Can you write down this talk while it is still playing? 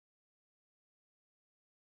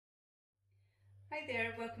Hi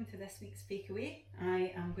there, welcome to this week's Bakeaway.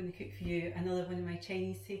 I am going to cook for you another one of my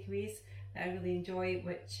Chinese takeaways that I really enjoy,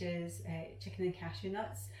 which is chicken and cashew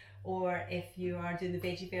nuts, or if you are doing the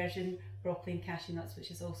veggie version, broccoli and cashew nuts,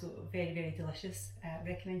 which is also very delicious. I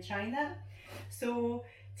recommend trying that. So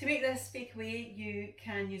to make this bakeaway you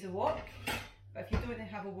can use a wok, but if you don't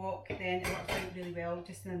have a wok then it works out really well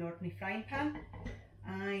just in an ordinary frying pan.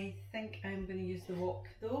 I think I'm going to use the wok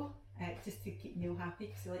though, just to keep Neil happy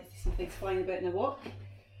because he likes to see things flying about in the wok.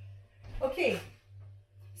 Okay,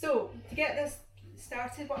 so to get this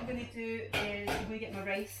started, what I'm going to do is I'm going to get my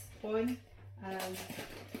rice on.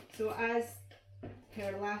 So as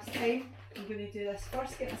per last time, I'm going to do this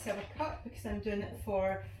first, get myself a cup because I'm doing it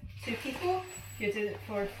for 2 people. If you're doing it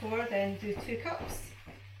for 4, then do 2 cups.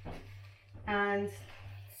 And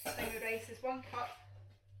the rice is 1 cup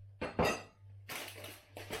for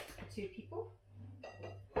 2 people.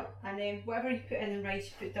 And then whatever you put in the rice,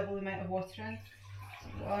 you put double the amount of water in.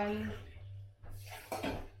 1,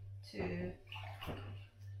 2,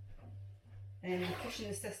 and the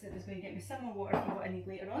kitchen assistant is going to get me some more water for what I need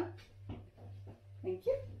later on. Thank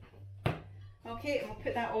you. Okay, we'll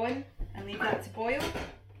put that on and leave that to boil.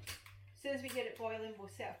 As soon as we get it boiling, we'll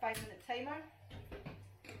set a 5-minute timer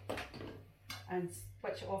and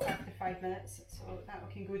switch it off after 5 minutes, so that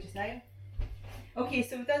can go just now. Okay,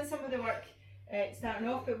 so we've done some of the work starting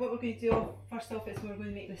off, but what we're going to do first off is we're going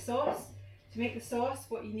to make the sauce. To make the sauce,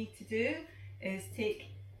 what you need to do is take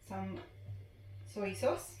some soy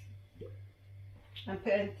sauce and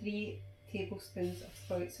put in 3 tablespoons of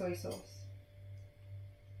soy sauce.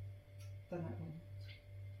 Done that wrong.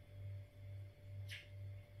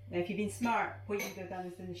 Now if you've been smart, what you could have done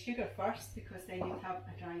is done the sugar first, because then you'd have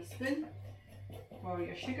a dry spoon for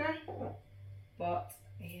your sugar, but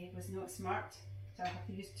it was not smart, so I have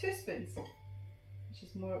to use 2 spoons, which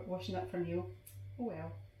is more washing up for Neil. Oh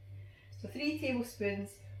well. So 3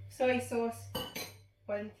 tablespoons soy sauce,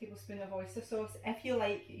 1 tablespoon of oyster sauce. If you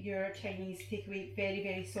like your Chinese takeaway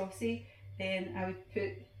very saucy, then I would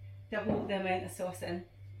put double the amount of sauce in.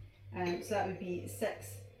 So that would be 6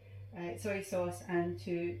 soy sauce and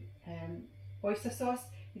 2 oyster sauce.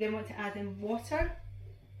 You then want to add in water,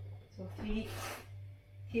 so 3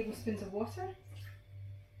 tablespoons of water,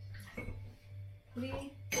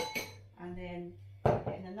 3, and then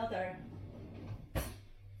in another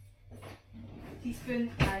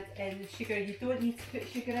teaspoon add in the sugar. You don't need to put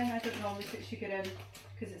sugar in. I don't normally put sugar in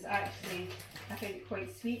because it's actually, I think,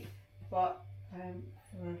 quite sweet, but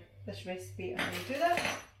for this recipe I'm going to do that.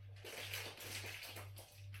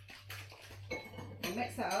 And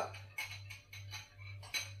mix that up,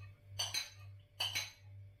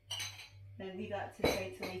 then leave that to the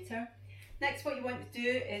side till later. Next, what you want to do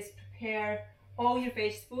is prepare all your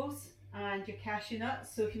vegetables and your cashew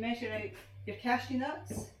nuts. So if you measure out your cashew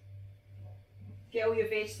nuts, get all your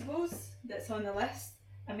vegetables that's on the list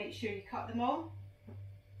and make sure you cut them all.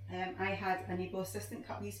 I had an able assistant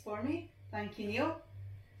cut these for me, thank you Neil,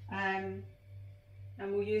 and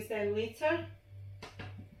we'll use them later.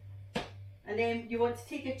 And then you want to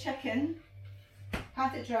take your chicken,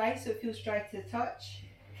 pat it dry so it feels dry to the touch,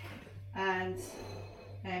 and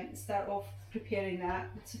start off preparing that.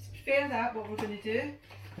 So to prepare that, what we're going to do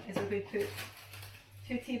is we're going to put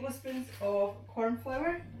 2 tablespoons of corn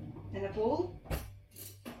flour in a bowl.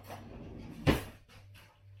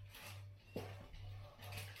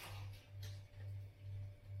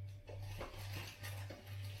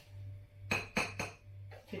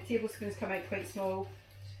 The tablespoons come out quite small,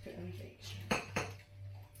 just put a wee bit extra.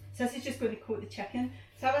 So this is just going to coat the chicken.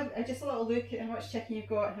 So have just a little look at how much chicken you've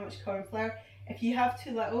got and how much corn flour. If you have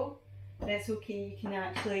too little, that's okay, you can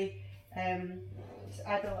actually just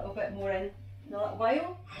add a little bit more in a little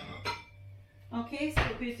while. Okay, so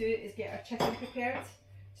what we're going to do is get our chicken prepared.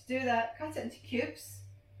 To do that, cut it into cubes.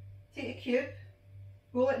 Take a cube,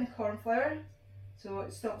 roll it in the corn flour so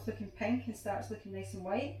it stops looking pink and starts looking nice and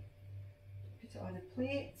white. Put it on a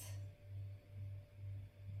plate.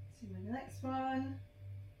 Same with the next one.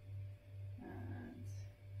 And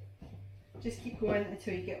just keep going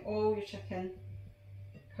until you get all your chicken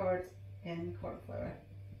covered in corn flour.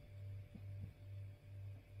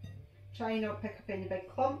 Try and not pick up any big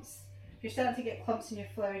clumps. If you're starting to get clumps in your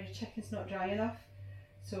flour, your chicken's not dry enough.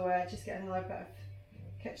 So just get another bit of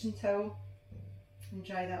kitchen towel and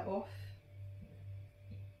dry that off.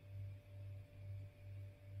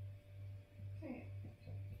 Okay.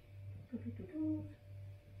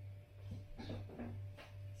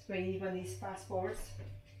 That's why you need one of these fast forwards.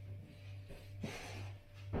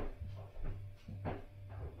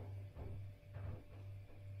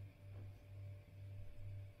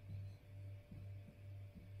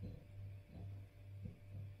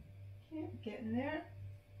 Okay. getting there.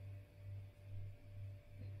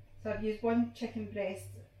 So I've used 1 chicken breast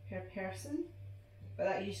per person, but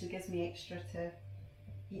that usually gives me extra to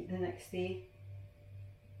eat the next day.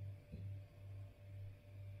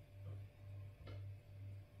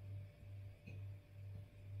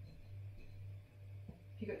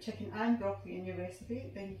 If you've got chicken and broccoli in your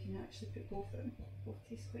recipe, then you can actually put both in. Both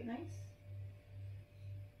taste quite nice.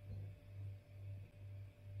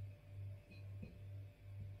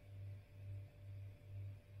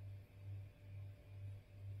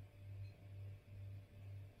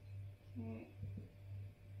 Okay.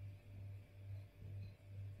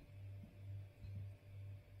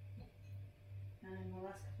 And my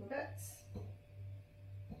last couple of bits.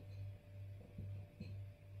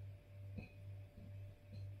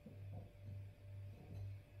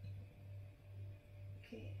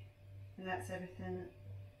 Okay, and that's everything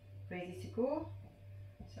ready to go.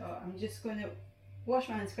 So I'm just going to wash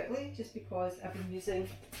my hands quickly just because I've been using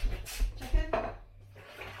chicken.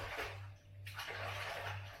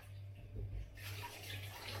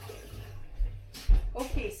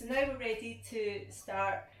 Okay, so now we're ready to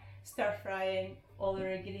start stir frying all our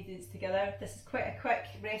ingredients together. This is quite a quick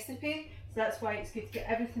recipe, so that's why it's good to get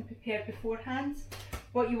everything prepared beforehand.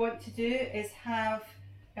 What you want to do is have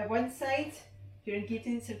at one side your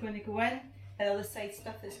ingredients are going to go in, and the other side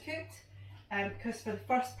stuff that's cooked. Because for the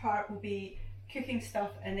first part we'll be cooking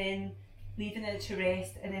stuff and then leaving it to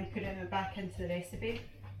rest and then putting it back into the recipe.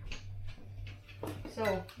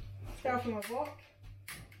 So start from a wok.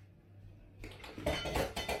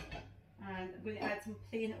 And I'm going to add some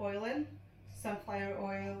plain oil in, sunflower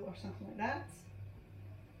oil or something like that.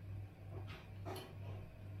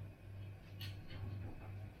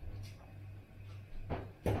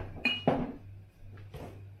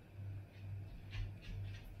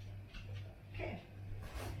 Okay,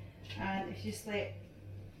 and if you just let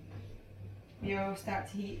your oil start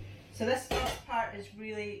to heat. So this first part is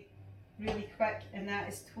really quick, and that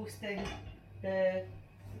is toasting the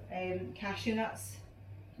cashew nuts.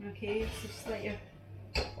 Okay, so just let your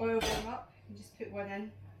oil warm up and just put one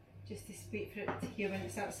in, just to wait for it to hear when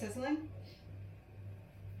it starts sizzling.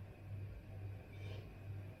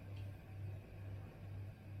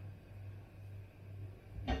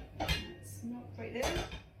 It's not quite there.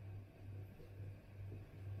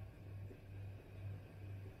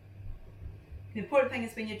 The important thing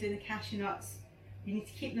is when you're doing the cashew nuts, you need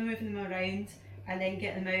to keep them moving them around and then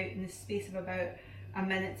get them out in the space of about a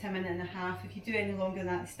minute to a minute and a half. If you do any longer than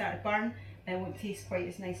that, they start to burn and it won't taste quite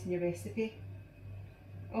as nice in your recipe.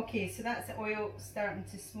 Okay, so that's the oil starting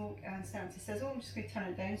to smoke and starting to sizzle. I'm just going to turn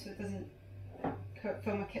it down so it doesn't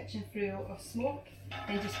fill my kitchen full of smoke.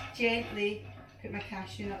 And just gently put my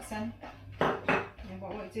cashew nuts in. And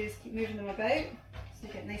what I want to do is keep moving them about so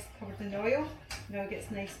they get nicely covered in the oil. Now it gets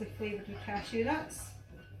nicely flavoured with cashew nuts.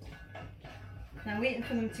 Now I'm waiting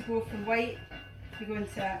for them to go from white to go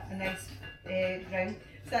into a nice brown.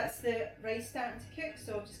 So that's the rice starting to cook,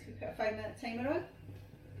 so I'm just going to put a 5-minute timer on.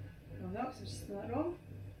 Oh no, because I've just done that wrong.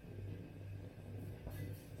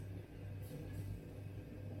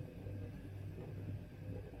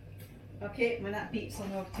 Okay, when that beeps I'll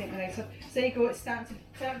know I've taken the rice off. So there you go, it's starting to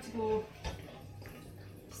go,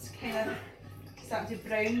 it's kind of starting to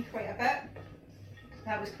brown quite a bit.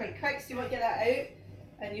 That was quite quick, so you want to get that out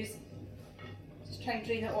and just try and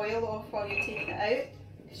drain the oil off while you're taking it out,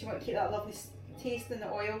 because you want to keep that lovely taste in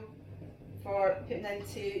the oil for putting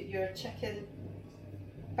into your chicken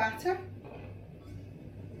batter.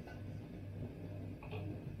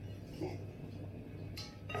 Okay.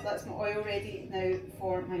 So that's my oil ready now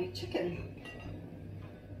for my chicken.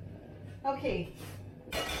 Okay,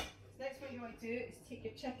 so next what you want to do is take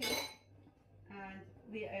your chicken and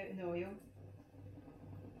lay it out in the oil.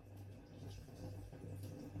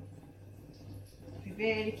 Be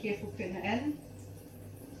very careful putting it in.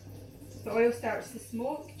 If the oil starts to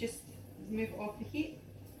smoke, just move it off the heat.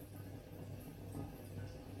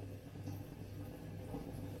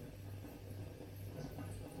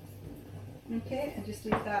 Okay, and just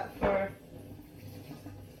leave that for a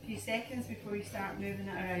few seconds before you start moving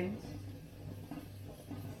it around.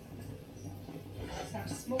 It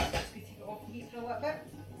starts to smoke, so just going to take it off the heat for a little bit.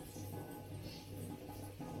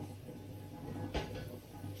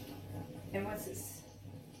 And once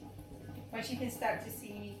you can start to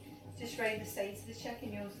see just round the sides of the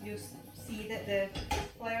chicken, you'll see that the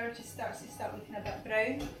flour just starts to start looking a bit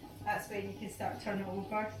brown. That's when you can start turning it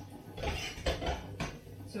over.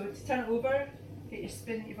 So to turn it over, get your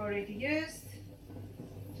spoon that you've already used,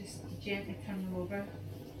 just gently turn them over.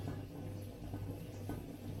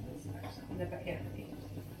 It's actually a bit heavy.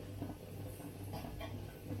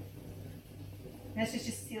 And this is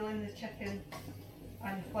just sealing the chicken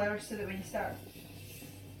and the flour so that when you start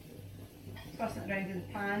tossing it around in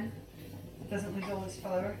the pan, it doesn't lose all its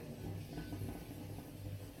flour.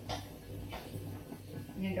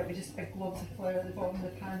 You end up with just big globs of flour at the bottom of the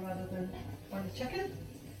pan rather than on the chicken.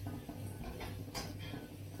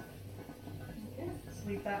 Okay, just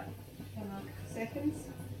leave that for a couple of seconds.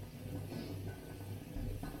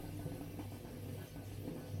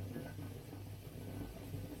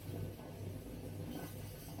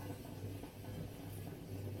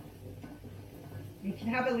 You can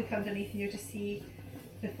have a look underneath and you'll just see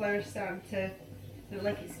the flour starting to look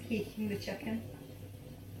like it's caking the chicken.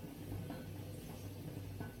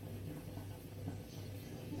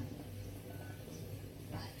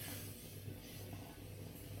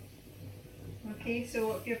 Okay,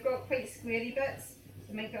 so if you've got quite squarey bits,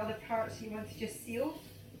 there might be other parts you want to just seal.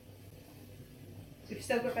 So if you've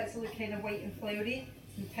still got bits that look kind of white and floury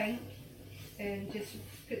and pink, just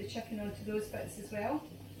put the chicken onto those bits as well.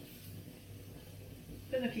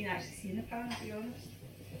 I don't know if you can actually see in the pan, to be honest.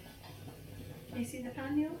 Can you see in the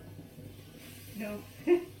pan, Neil? No.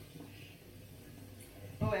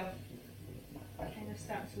 Oh well. It kind of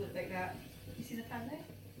starts to look like that. You see the pan there?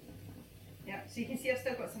 Yeah, so you can see I've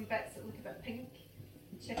still got some bits that look a bit pink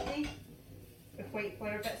and chickeny with white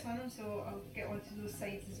flour bits on them, so I'll get onto those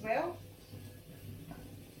sides as well.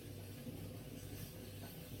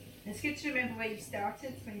 And it's good to remember where you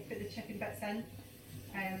started when you put the chicken bits in,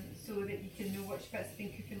 so that you can know which bits have been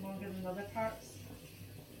cooking longer than other parts.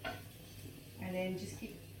 And then just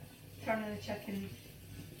keep turning the chicken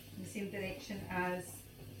in the same direction as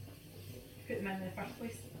you put them in the first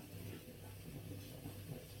place.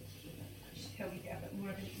 Just help you get a bit more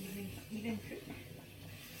of an even cook.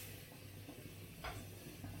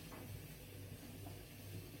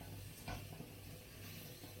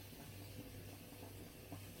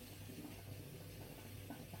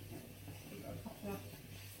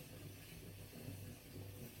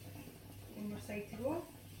 One more side to go.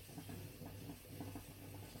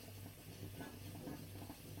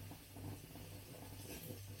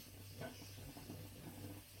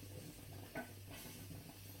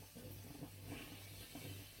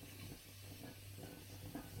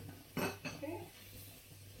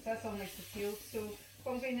 That's all nice and sealed. So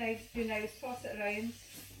what I'm going to do now is toss it around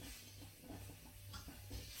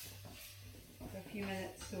for a few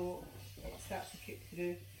minutes so it starts to cook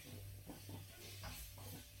through.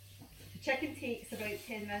 The chicken takes about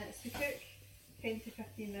 10 minutes to cook, 10 to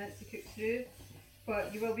 15 minutes to cook through,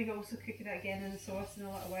 but you will be also cooking it again in the sauce in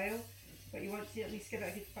a little while, but you want to at least give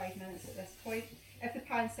it a good 5 minutes at this point. If the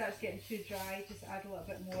pan starts getting too dry, just add a little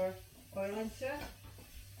bit more oil into it.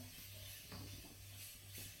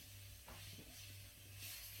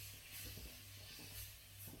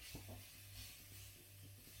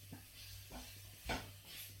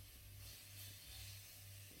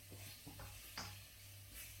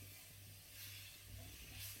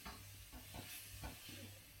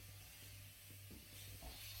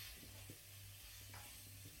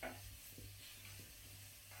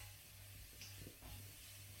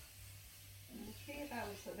 Okay, that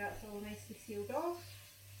looks like that's all nicely sealed off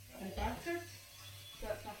and battered. So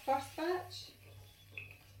that's my first batch.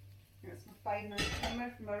 That's my 5-minute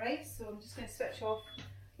timer for my rice, so I'm just going to switch off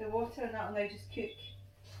the water and that will now just cook.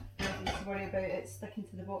 Nothing to worry about it sticking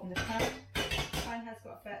to the bottom of the pan. The pan has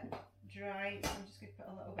got a bit dry, so I'm just going to put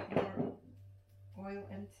a little bit more oil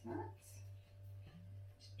into that.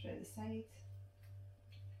 Just put it at the side.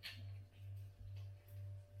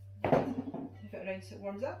 Move it around so it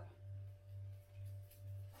warms up.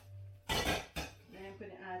 And I'm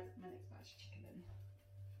going to add my next batch of chicken in.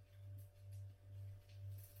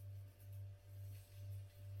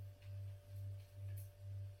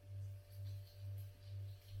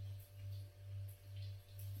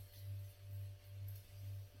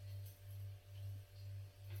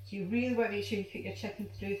 So you really want to make sure you cook your chicken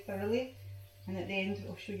through thoroughly, and at the end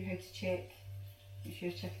I'll show you how to check, make sure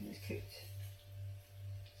your chicken is cooked.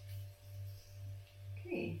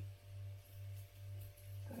 Okay,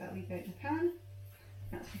 got that leave out in the pan.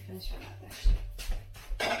 That's me finished with that dish.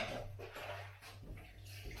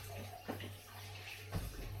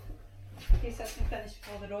 Okay, so that's me finished with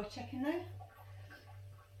all the raw chicken now.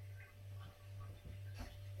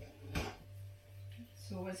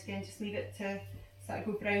 So once again, just leave it to start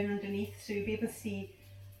to go brown underneath, so you'll be able to see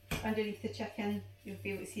underneath the chicken, you'll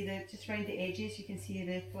be able to see the, just around the edges, you can see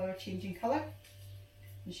the flour changing colour.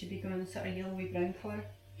 It should be going sort of yellowy brown colour.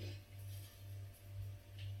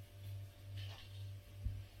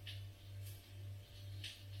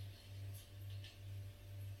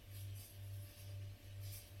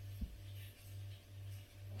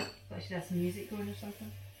 I should have some music going or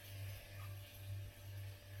something.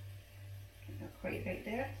 Not quite right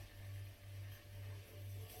there.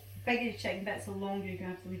 The bigger your chicken bits, the longer you're going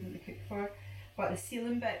to have to leave them to cook for. But the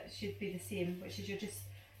sealing bit should be the same, which is you're just,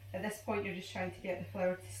 at this point you're just trying to get the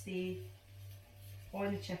flour to stay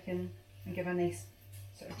on the chicken and give a nice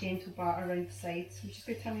sort of gentle batter around the sides. We're just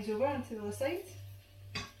going to turn these over onto the other side,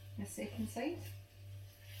 the second side.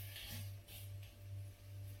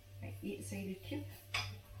 Right, 8-sided cube.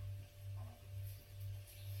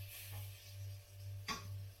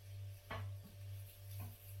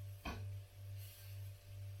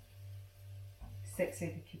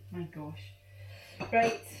 Six-sided cube, my gosh.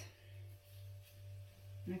 Right.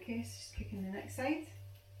 Okay, so just cooking the next side.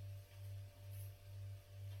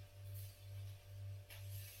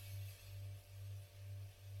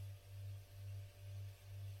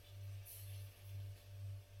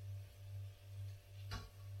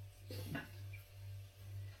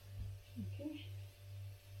 Okay.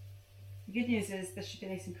 The good news is this should be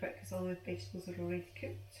nice and quick because all the vegetables are already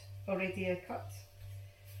cooked, already cut.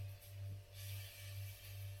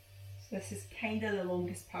 So this is kind of the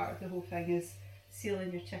longest part of the whole thing, is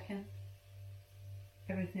sealing your chicken.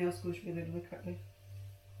 Everything else goes really, really quickly.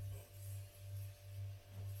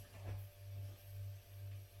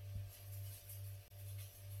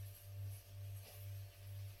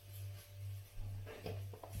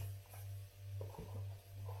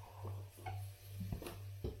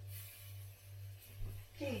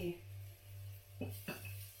 Okay.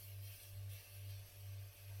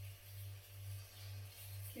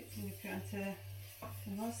 Okay, so we put onto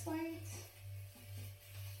another slide.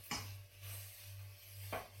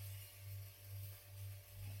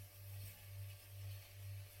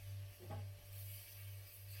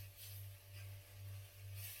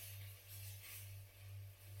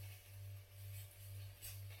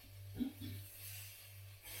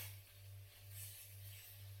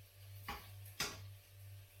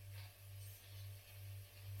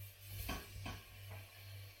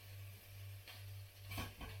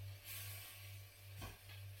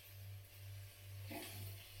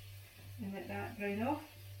 And let that brown off.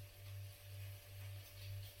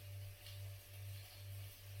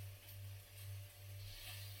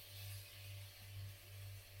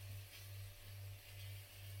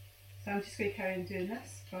 So I'm just going to carry on doing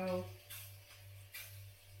this while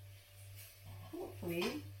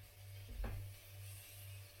hopefully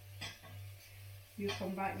you'll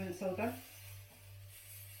come back when it's all done.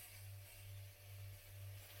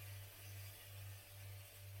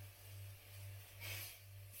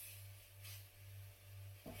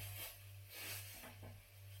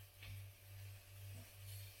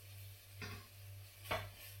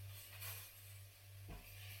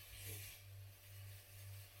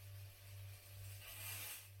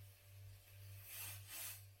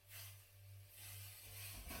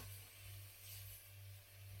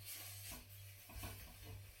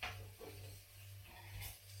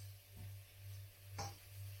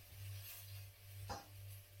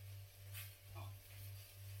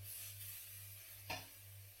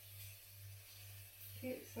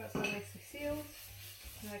 Okay, so that's all nicely sealed.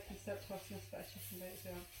 Now I can start tossing this bit of chicken about as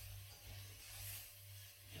well.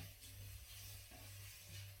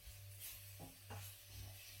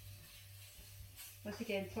 Once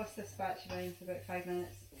again, toss this batch around for about 5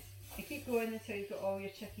 minutes and keep going until you've got all your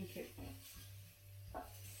chicken cooked.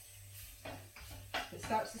 If it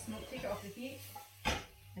starts to smoke, take it off the heat.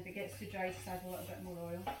 If it gets too dry, just add a little bit more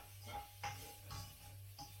oil.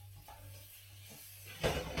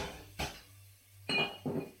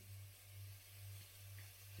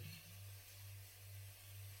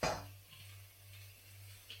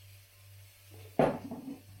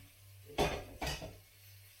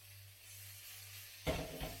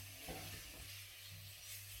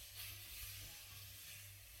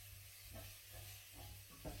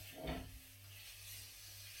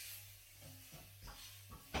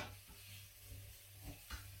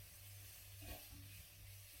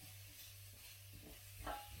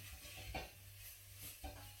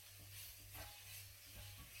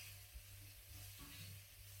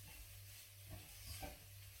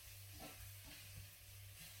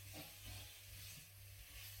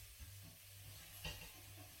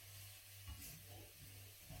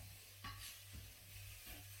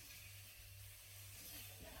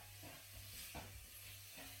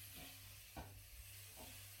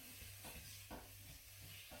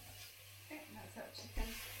 That's our chicken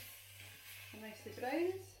nicely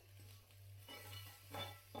browned.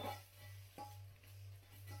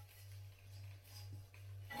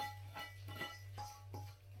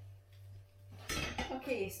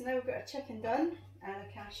 Okay, so now we've got our chicken done. and our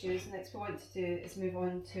cashews. The next we want to do is move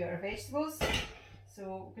on to our vegetables.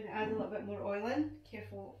 So we're going to add a little bit more oil in.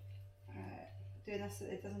 Careful doing this so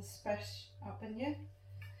that it doesn't splash up in you.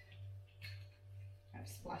 Or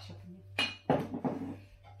splash up in you.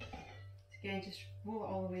 So again, just roll it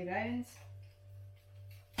all the way around.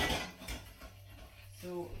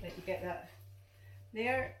 So that you get that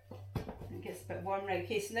there. It gets a bit warm. Right,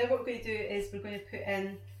 okay, so now what we're going to do is we're going to put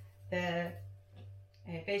in the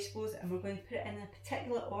vegetables, and we're going to put it in a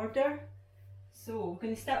particular order. So we're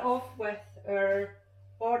going to start off with our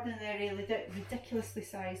ordinary, ridiculously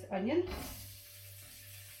sized onion.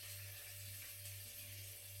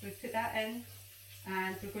 We put that in,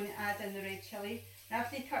 and we're going to add in the red chilli. Now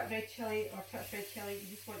after you cut red chilli or touch red chilli,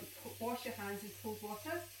 you just want to wash your hands in cold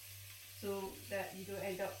water so that you don't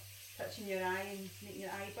end up touching your eye and making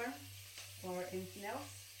your eye burn or anything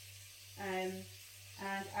else. And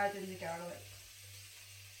add in the garlic.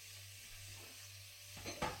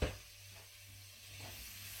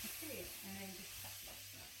 Okay, and then just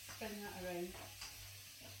spin that around.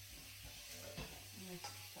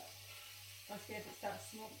 Once again, if it starts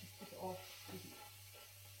to smoke, just take it off.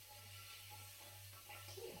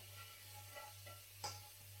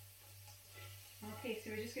 Okay, so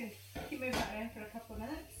we're just going to keep moving that around for a couple of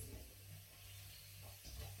minutes.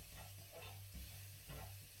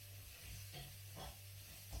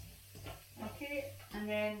 Okay, and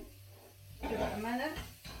then give it a minute.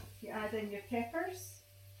 You add in your peppers.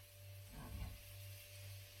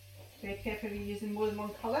 Red pepper, you're using more than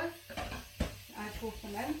one colour. Add both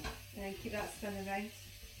of them in, and then keep that spinning around.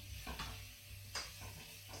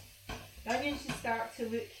 The onion should start to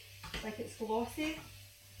look like it's glossy,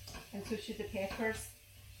 and so should the peppers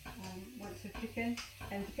once they're cooking.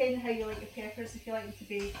 And depending on how you like your peppers, if you like them to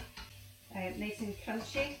be nice and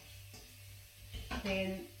crunchy,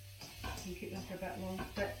 then you can cook them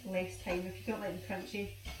for a bit less time. If you don't like them crunchy,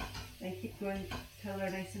 then keep going till they're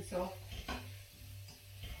nice and soft.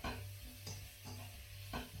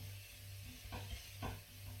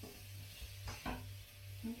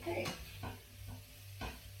 Okay.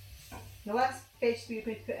 The last vegetable you're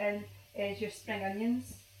going to put in is your spring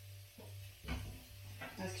onions.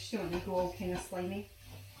 That's because you don't want to go all kind of slimy.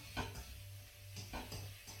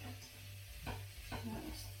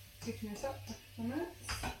 Just cooking this up for a couple of minutes.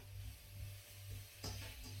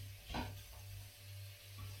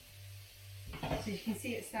 So you can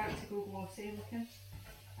see it's starting to go glossy looking,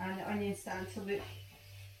 and the onion's starting to look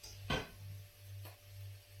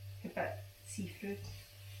a bit see-through.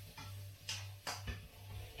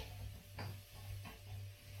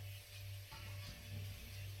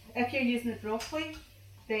 If you're using the broccoli,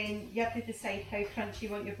 then you have to decide how crunchy you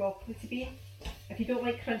want your broccoli to be. If you don't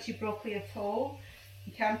like crunchy broccoli at all,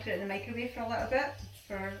 you can put it in the microwave for a little bit,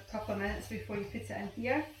 for a couple of minutes before you put it in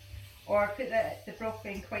here. Or put the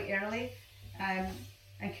broccoli in quite early and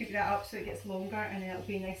cook that up so it gets longer, and then it'll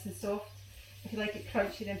be nice and soft. If you like it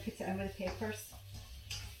crunchy, then put it in with the peppers.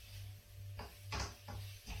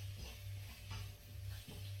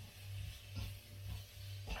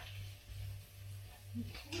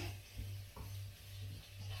 Okay.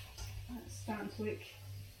 That's starting to look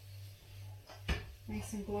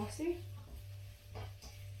nice and glossy.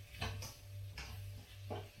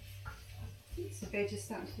 So the veg is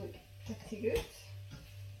starting to look pretty good.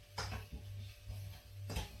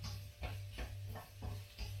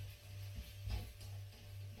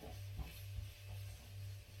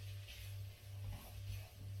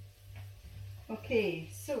 Okay,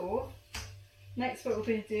 so next what we're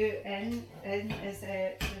going to do is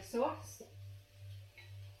the sauce.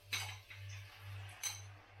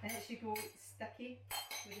 And it should go sticky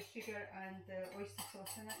with the sugar and the oyster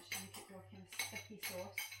sauce in it. It should make it go kind of sticky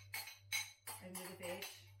sauce in with the veg.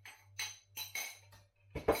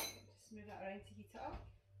 Just move that around to heat it up.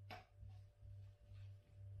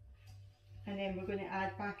 And then we're going to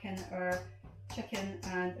add back in our chicken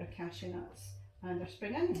and our cashew nuts and our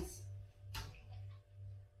spring onions.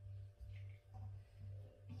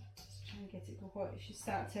 Just try and get it go hot. It should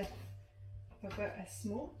start to have a bit of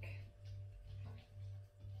smoke.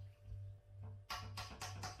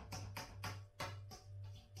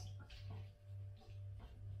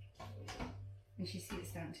 And you see it's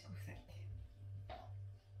starting to go thick.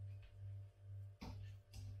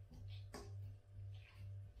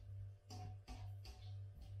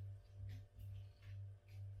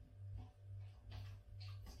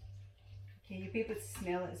 Okay, you'll be able to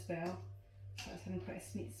smell it as well. So it's having quite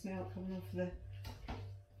a sweet smell coming off the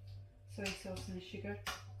soy sauce and the sugar.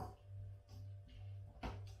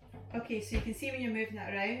 Okay, so you can see when you're moving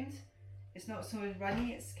it around, it's not so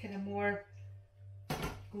runny, it's kind of more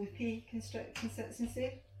gloopy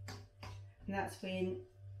consistency. And that's when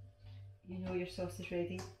you know your sauce is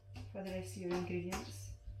ready for the rest of your ingredients.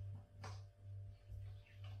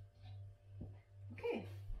 Okay,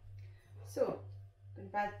 so I'm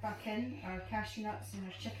going to add back in our cashew nuts and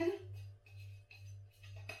our chicken.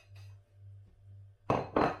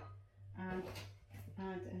 And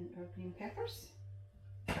add in our green peppers.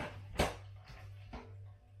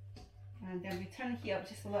 And then we turn the heat up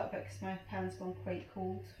just a little bit because my pan's gone quite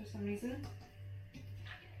cold for some reason.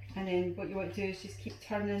 And then what you want to do is just keep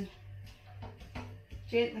turning,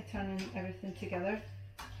 gently turning everything together.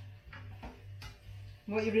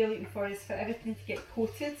 And what you're really looking for is for everything to get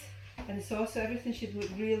coated in the sauce, so everything should look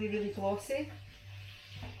really, really glossy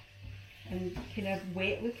and kind of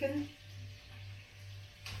wet looking.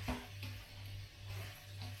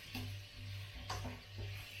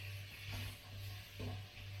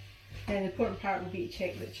 And the important part will be to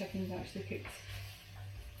check that the chicken's actually cooked.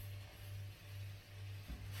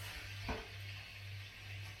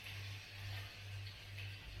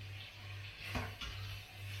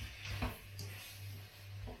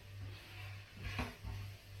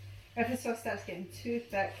 If the sauce starts getting too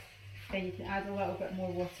thick, then you can add a little bit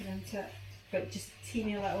more water into it, but just a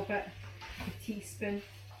teeny little bit, a teaspoon,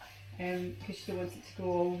 because you don't want it to go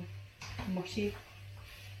all mushy.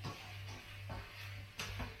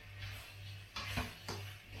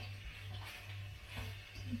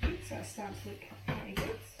 So it's starting to look pretty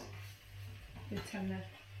good. We'll turn the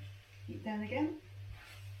heat down again.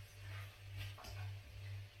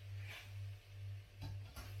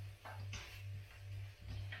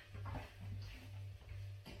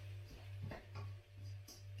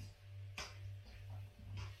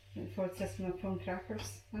 Looking forward to this with my prawn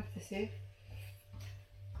crackers, I have to say.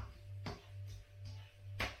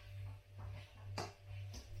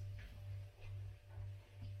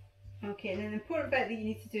 Okay, and then the important bit that you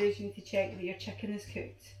need to do is you need to check that your chicken is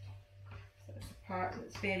cooked. So that's the part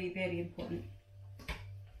that's very, very important.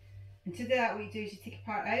 And to do that, what you do is you take a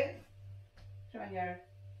part out, put it on your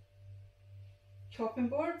chopping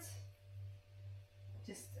board,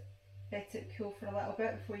 just let it cool for a little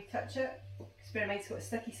bit before you touch it. Because bear in mind it's got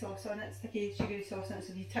sticky sauce on it, sticky sugary sauce on it,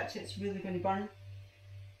 so if you touch it, it's really going to burn.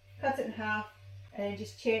 Cut it in half, and then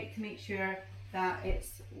just check to make sure that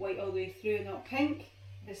it's white all the way through and not pink.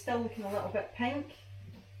 If it's still looking a little bit pink,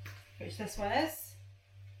 which this one is,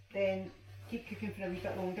 then keep cooking for a wee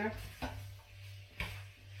bit longer.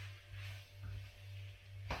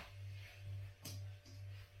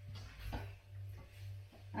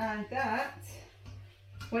 And that,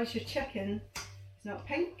 once your chicken is not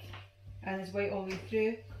pink and is white all the way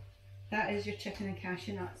through, that is your chicken and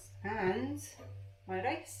cashew nuts. And my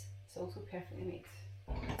rice is also perfectly made.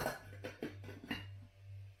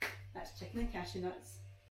 That's chicken and cashew nuts.